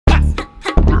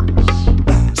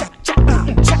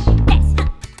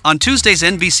On Tuesday's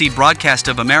NBC broadcast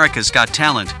of America's Got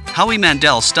Talent, Howie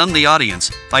Mandel stunned the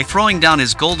audience by throwing down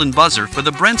his golden buzzer for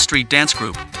the Brent Street dance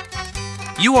group.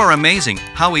 "You are amazing,"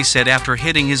 Howie said after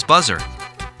hitting his buzzer.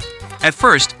 At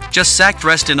first, just Zach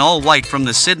dressed in all white from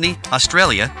the Sydney,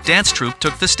 Australia, dance troupe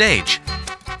took the stage.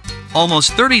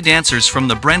 Almost 30 dancers from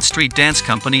the Brent Street Dance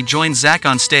Company joined Zach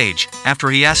on stage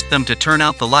after he asked them to turn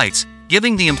out the lights,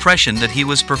 giving the impression that he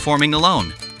was performing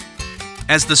alone.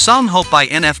 As the song Hope by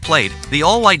NF played, the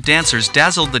all-white dancers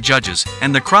dazzled the judges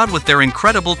and the crowd with their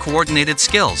incredible coordinated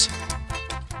skills.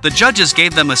 The judges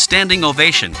gave them a standing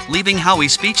ovation, leaving Howie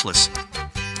speechless.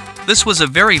 "This was a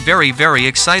very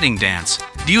exciting dance.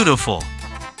 Beautiful.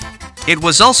 It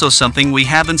was also something we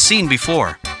haven't seen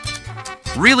before.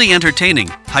 Really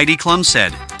entertaining," Heidi Klum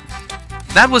said.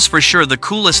 "That was for sure the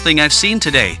coolest thing I've seen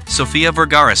today," Sofia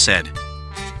Vergara said.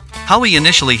 Howie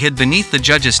initially hid beneath the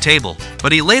judges' table,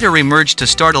 but he later emerged to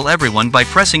startle everyone by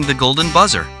pressing the golden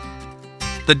buzzer.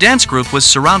 The dance group was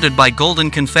surrounded by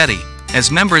golden confetti, as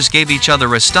members gave each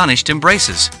other astonished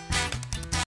embraces.